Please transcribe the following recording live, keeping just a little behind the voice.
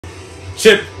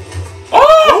Chip.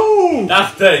 Oh!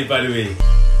 That's dirty, by the way.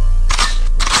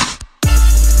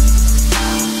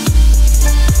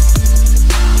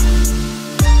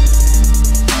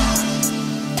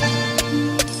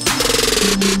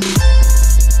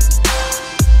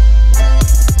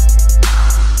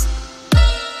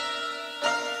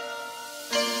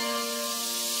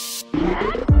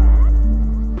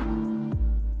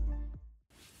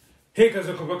 Hey guys,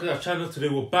 welcome back to our channel. Today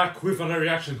we're back with another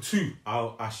reaction to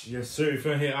our Ashi. Yes sir, if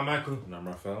you're here, I'm Michael. And I'm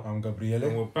Raphael. I'm Gabriele.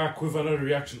 And we're back with another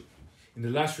reaction. In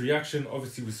the last reaction,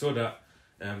 obviously we saw that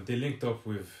they linked up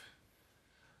with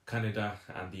Canada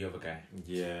and the other guy.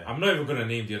 Yeah. I'm not even going to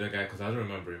name the other guy because I don't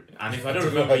remember him. And if I don't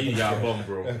remember you, you're a bum,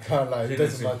 bro. I can't lie, it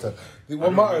doesn't matter.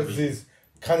 What matters is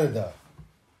Canada.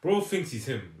 Bro thinks he's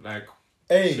him. Like,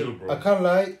 hey, chill, bro. I can't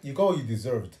lie, you got what you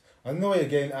deserved. I know you're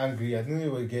getting angry, I know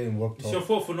you were getting worked up. It's your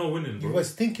fault for not winning, bro. You were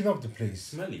stinking up the place.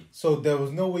 Smelly. So there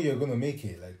was no way you're gonna make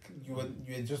it. Like you were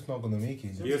just not gonna make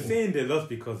it. You're saying they lost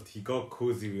because he got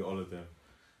cozy with all of them.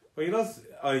 But he lost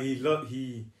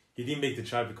he didn't make the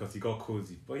trial because he got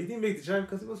cozy. But he didn't make the trial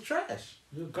because it was trash.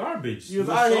 You're garbage. He was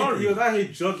out here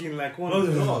jogging like one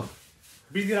dog.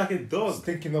 Breathing like a dog.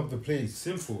 Stinking up the place.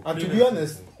 Simple. And to be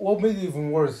honest, what made it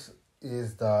even worse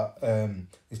is that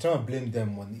he's trying to blame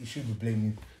them when he should be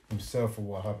blaming himself for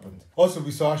what happened. Also,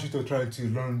 we saw Ashi trying to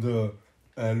learn the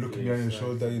looking behind your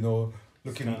shoulder, you know,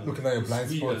 looking at your blind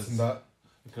spots and that.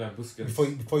 Before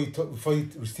you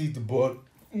receive the ball,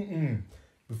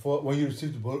 when you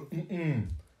receive the ball, and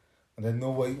then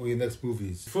know what your next move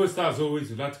is. Before we start, as always,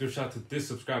 we'd like to give a shout out to this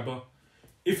subscriber.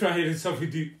 If you're here, this stuff we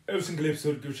do every single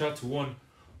episode, give a shout out to one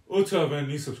or two of our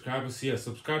new subscribers. So yeah,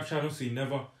 subscribe channel so you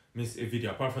never miss a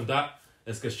video. Apart from that,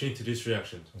 let's get straight to this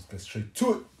reaction. Let's get straight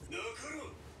to it.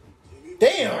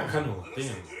 Damn! Damn.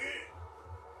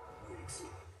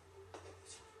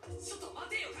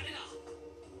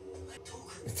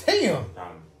 Damn!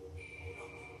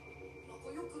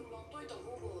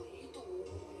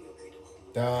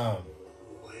 Damn.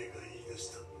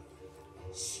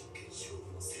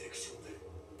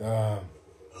 Damn.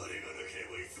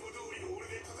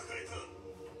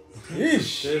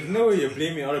 Yeesh. There's no way you're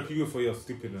blaming other people for your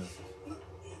stupidness.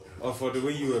 Or for the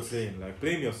way you were playing. Like,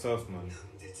 blame yourself, man.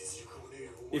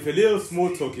 If a little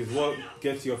small talk is what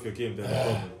gets you off your game, then no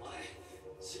problem.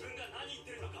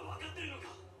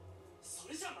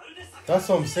 That's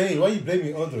what I'm saying. Why are you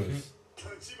blaming others?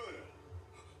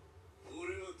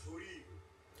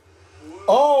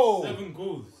 Oh! 7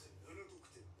 goals.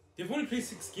 They've only played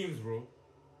 6 games, bro.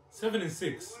 7 and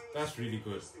 6. That's really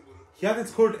good. He hasn't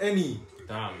scored any.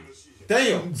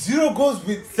 Damn. 0 goals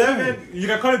with 7. You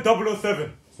can call it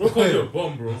 007. Bro, call you a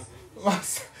bum, bro.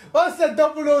 What's that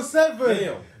 007?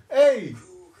 Damn. Hey!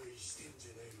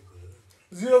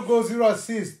 0 goals, 0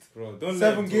 assists. Bro, don't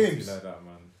 7 let games. like that,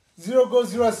 man. 0 goals,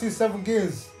 0 assists, 7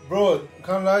 games. Bro,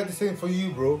 can't lie, the same for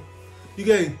you, bro. You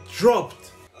getting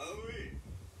dropped.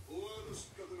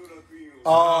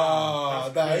 Ah,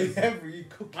 that is every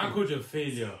cookie. Man called you a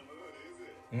failure.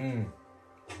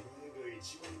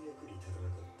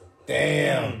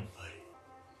 Damn.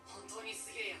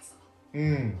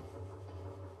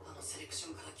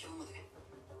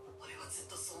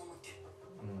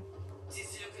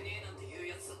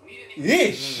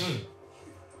 Ish.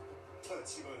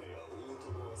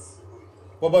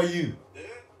 What about you?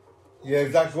 Yeah,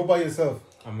 exactly. What about yourself?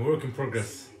 I'm a work in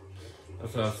progress.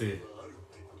 That's what I say.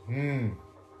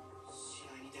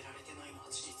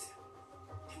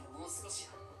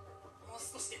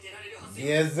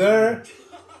 Yes, sir.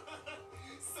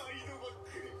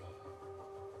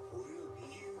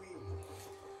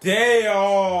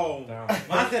 Damn!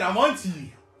 Man said I'm on to you.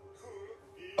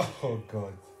 Oh,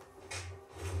 God.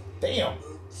 Damn.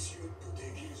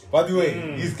 By the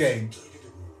way, he's getting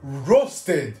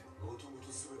roasted.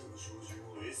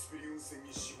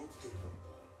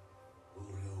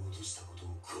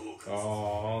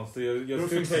 Oh, so you're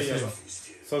still paying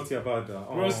salty about that.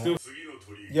 Bro, still.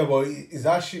 Yeah, but is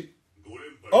Ashi...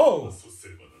 Oh!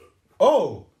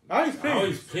 Oh! Now he's playing. Now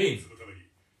he's playing.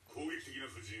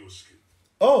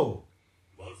 Oh!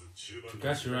 You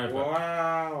got you right back.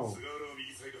 Wow.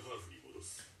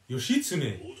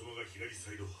 Yoshitsune.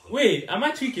 Wait, am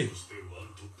I tweaking?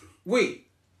 Wait.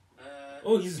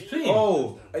 Oh, he's playing.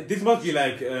 Oh, this must be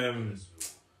like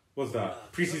what's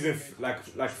that? Preseason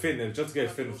like fitness, just to get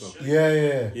his fitness up.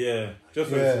 Yeah. Just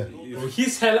Bro,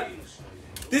 he's hella.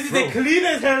 This is the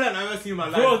cleanest hairline I've ever seen in my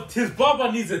life. Bro, his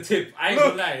barber needs a tip. I ain't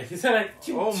gonna lie. His hair like.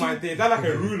 Oh my day, that's like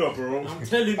a ruler, bro. I'm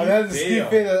telling you. And then the skin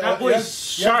fade. That boy is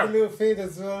sharp. a little fade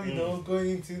as well, you know, going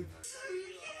into.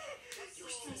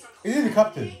 Is he the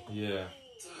captain? Yeah.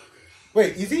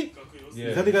 Wait, is he? Yeah.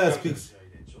 Is that the guy that speaks?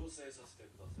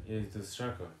 Yeah, he's the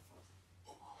striker.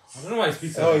 I don't know why he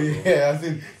speaks like Oh that, bro. yeah, I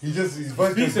think he just his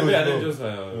voice Speaks just a goes bit and low.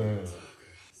 then just like.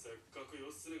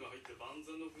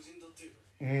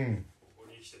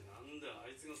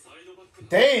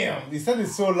 Damn, he said it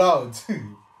so loud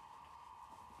too.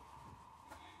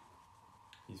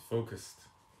 He's focused.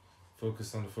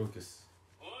 Focused on the focus.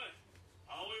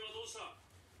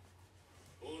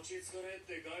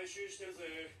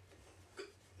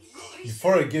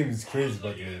 Before a game is crazy,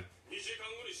 by the way.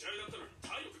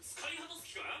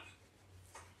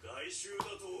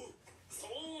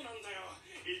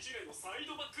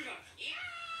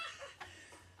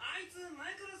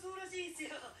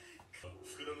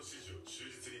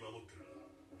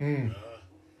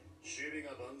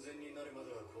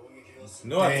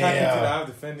 No attacking Damn. to the half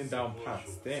defending down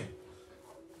pass. Damn.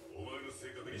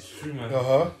 It's true, man.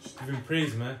 Uh-huh. Give him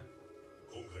praise, man.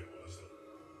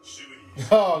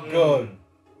 Oh god.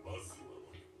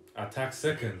 Attack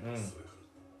second.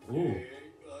 Ooh.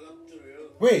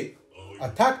 Wait,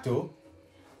 attack though?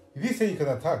 You did say you can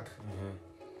attack.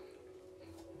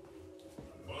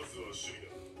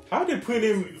 How they put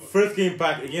him first game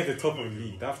back against the top of the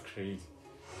league? That's crazy.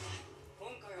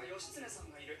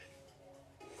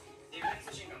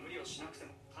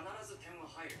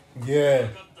 Yeah.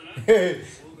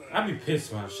 I'd be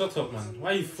pissed, man. Shut up, man.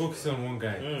 Why are you focusing on one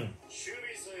guy?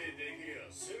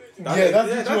 Yeah, that's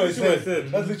literally what he literally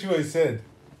said. That's literally what he said.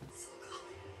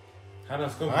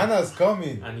 Hannah's coming. Hannah's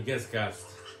coming. And he gets gassed.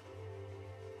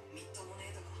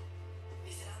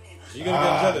 You're gonna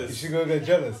get jealous. She's gonna get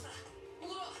jealous.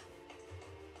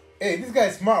 Hey, this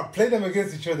guy's smart. Play them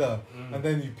against each other, and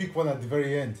then you pick one at the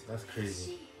very end. That's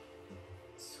crazy.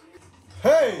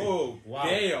 Hey! Oh, Wow.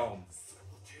 damn.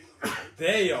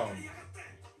 Damn.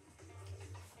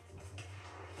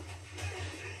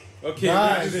 Okay,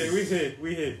 Nice.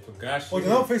 we hit. Togashi. Oh, they're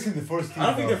not facing the first team. I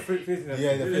don't think now. they're facing that.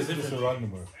 Yeah, they're It is facing just a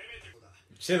different. randomer.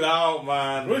 Chill out,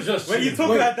 man. We're just when you chilling. talk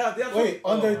Wait, like that, they're Wait,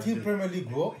 under oh, 18 Premier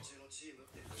League what?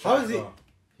 How is it?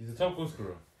 He's the top goal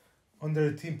scorer. Under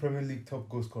 18 Premier League top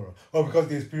goal scorer. Oh, because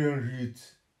the experienced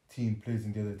youth team plays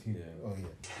in the other team. Yeah. Oh,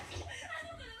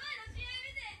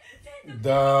 yeah.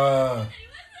 Duh.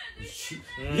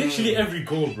 Literally every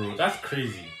goal, bro. That's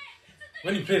crazy.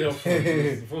 When he played up front, he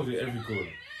was supposed to be every goal.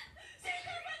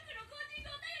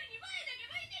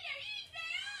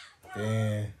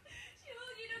 Damn.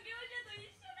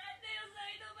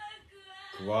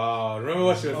 Wow, remember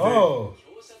what she was saying? Oh.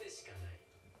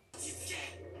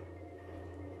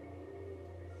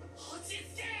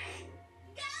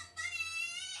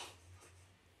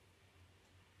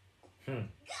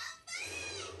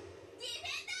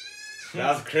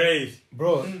 That's crazy.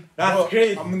 Bro, That's bro,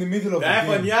 crazy. I'm in the middle of That the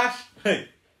one, game. Yash. Hey.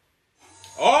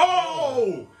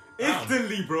 Oh!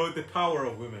 Instantly, bro, the power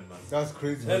of women, man. That's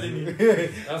crazy. Telling man. you.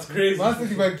 That's crazy. Man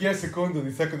said if I get secondo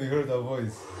the second they heard that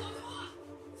voice.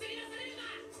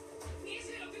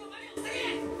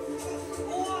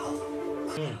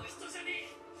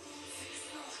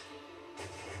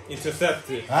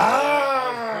 Intercepted.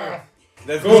 Ah!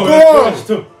 Let's Go! go. Let's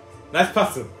go. Nice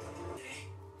passing.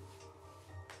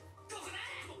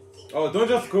 Oh, don't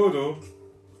just go though.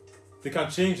 They can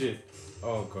change it.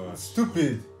 Oh god.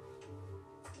 Stupid.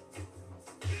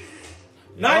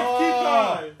 Nice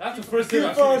Ah! keeper. That's the first thing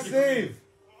I've Keeper seen. save.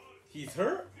 He's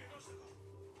hurt.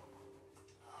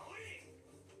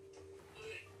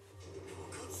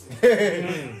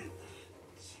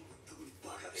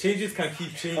 Changes can keep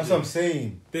changing. That's what I'm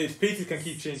saying. The spaces can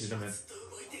keep changing, man.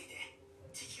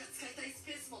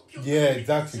 Yeah,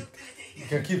 exactly. You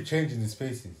can keep changing the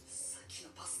spaces.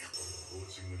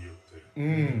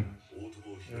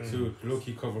 To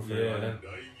low-key cover for Yeah. it. Then.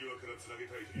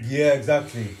 Yeah,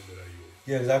 exactly.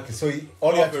 Yeah, exactly. So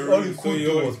all he could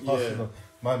do was pass it on.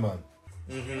 My man.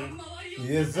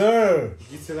 Yes, sir.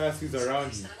 Utilize who's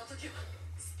around you.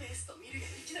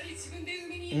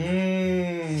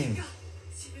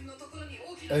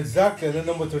 Exactly, and then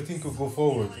number 13 could go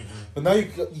forward. But now you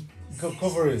can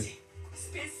cover it.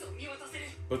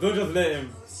 But don't just let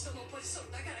him.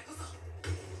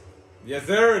 Yes,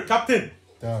 sir, captain.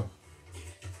 Damn.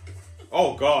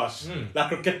 Oh gosh, La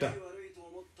Croqueta.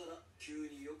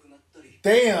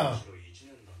 Damn.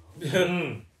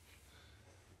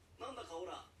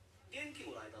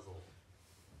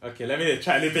 Okay, let me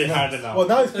try a little bit harder now. Oh,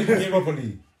 now he's picking it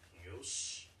properly.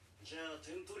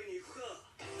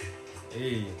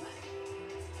 Hey.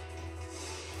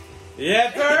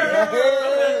 Yes,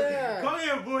 sir. Yeah. Come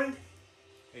here, boy.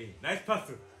 Hey, nice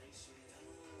pass.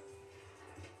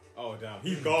 Oh damn,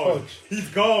 he's gone. Touch. He's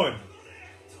gone.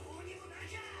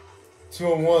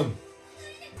 2-on-1.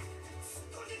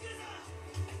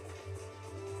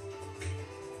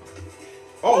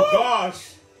 Oh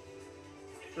gosh!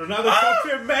 Ronaldo chopped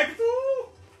him back.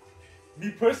 Me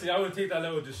personally, I would take that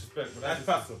level of disrespect. But That's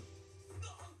faster.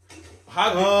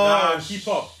 How did keep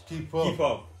up. Keep up. Keep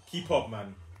up. Keep up,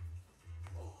 man.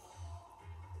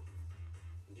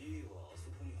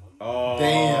 Oh,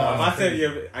 damn. I said,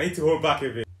 yeah, I need to hold back a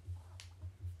bit.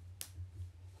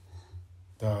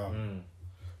 Damn.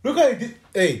 Look at it.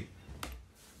 Hey.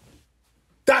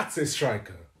 That's a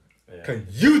striker. Yeah. Can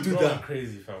you do Bro, that?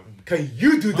 crazy, fam. Can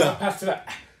you do Man, that? pass to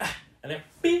that. And then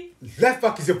beep. Left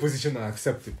back is your position and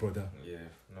accept it, brother. Yeah.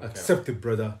 No Accept it,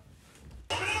 brother.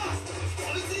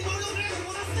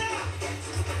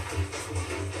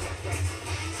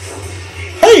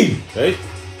 Hey! Hey,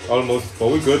 almost, but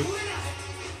we good.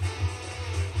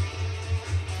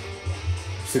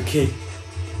 It's okay.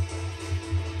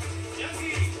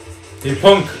 Hey,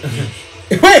 punk.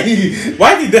 Wait!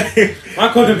 Why did they?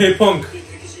 I called him Hey Punk.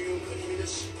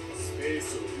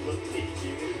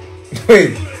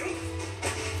 Wait.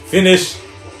 Finish.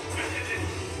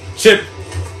 Chip.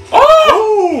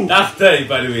 Oh! That's dirty,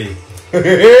 by the way.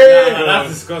 Nah, that's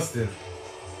disgusting.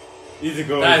 Easy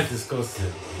goal. That is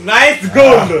disgusting. Nice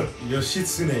goal.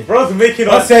 Yoshitsune. Bro's making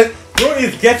I us. said, Bro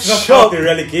is getting us Chop. out the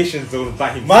relegation zone by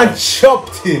himself. man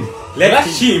chopped him.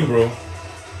 That's cheating, bro.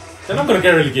 They're not gonna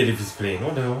get relegated if he's playing.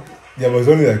 What the hell? Yeah, but it's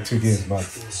only like 2 games, man.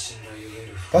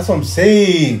 That's what I'm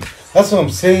saying. That's what I'm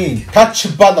saying.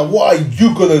 Tachibana, what are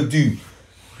you gonna do?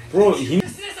 Bro, he.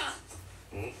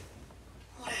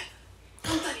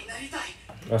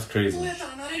 That's crazy.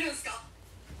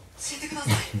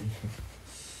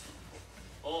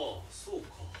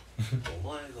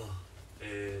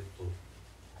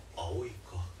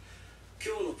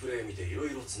 今日のプレー見ていろい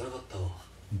ろつながったわ。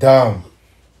 Damn.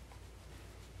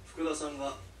 福田さん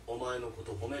がお前のこ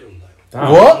と褒めるんだよ。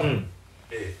 What?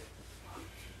 ええ。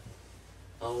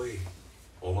葵、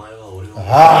お前は俺を。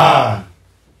 Ah.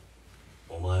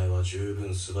 お前は十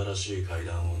分素晴らしい階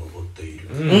段を登っている。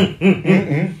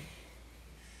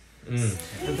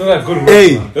 Those are good words.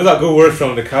 Hey. Man. Those are good words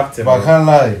from the captain. But I can't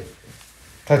lie.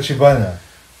 Tachibana.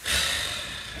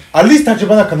 At least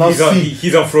Tachibana can now see.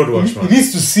 He's on fraud watch, He man.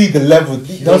 needs to see the level.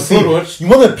 He on does see. fraud watch. You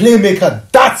want a playmaker?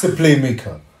 That's a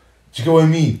playmaker. Do you get what I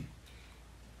mean?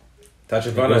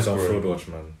 Tachibana is on fraud watch,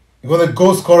 man. You want a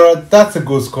goal scorer? That's a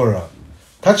goal scorer.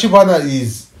 Tachibana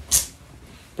is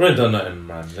Bro ain't done nothing,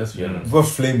 man. Let's be honest.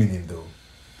 worth flaming him though.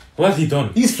 What has he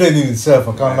done? He's flaming himself,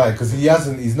 I can't lie, because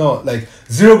he's not like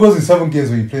 0 goals in 7 games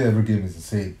when you play every game is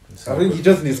insane. I think he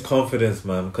just needs confidence,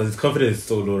 man, because his confidence is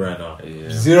so low right now. Yeah.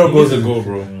 0 He goals needs in a goal,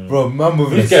 bro. Bro, man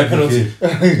moving. Let's get a penalty.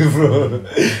 Bro.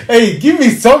 Hey, give me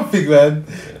something, man.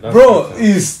 That's Bro, awesome.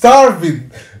 he's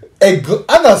starving.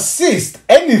 An assist,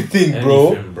 anything,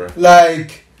 bro. Anything, bro.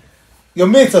 Like, your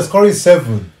mates are scoring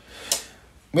 7.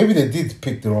 Maybe they did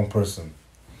pick the wrong person.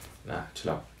 Nah,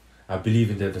 chill out. I believe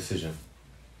in their decision.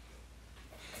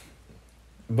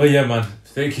 But yeah, man.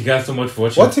 Thank you guys so much for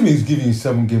watching. What team is giving you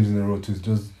 7 games in a row to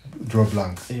just draw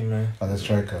blanks Hey, man. as a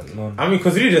striker? No. I mean,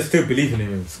 considering they still believe in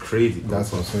him, it's crazy. Bro.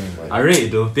 That's what I'm saying, man. I rate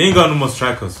it though. They ain't got no more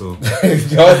strikers, so.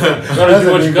 Gotta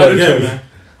do what you gotta do, man.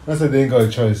 That's why they ain't got a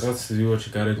choice. Got to do what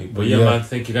you gotta do. But Yeah. yeah, man.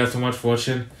 Thank you guys so much for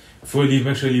watching. Before you leave,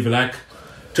 make sure you leave a like.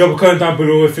 Drop a comment down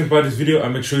below what you think about this video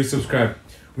and make sure you subscribe.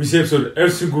 We see episode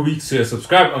every single week, so yeah,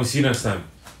 subscribe and we'll see you next time.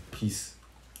 Peace.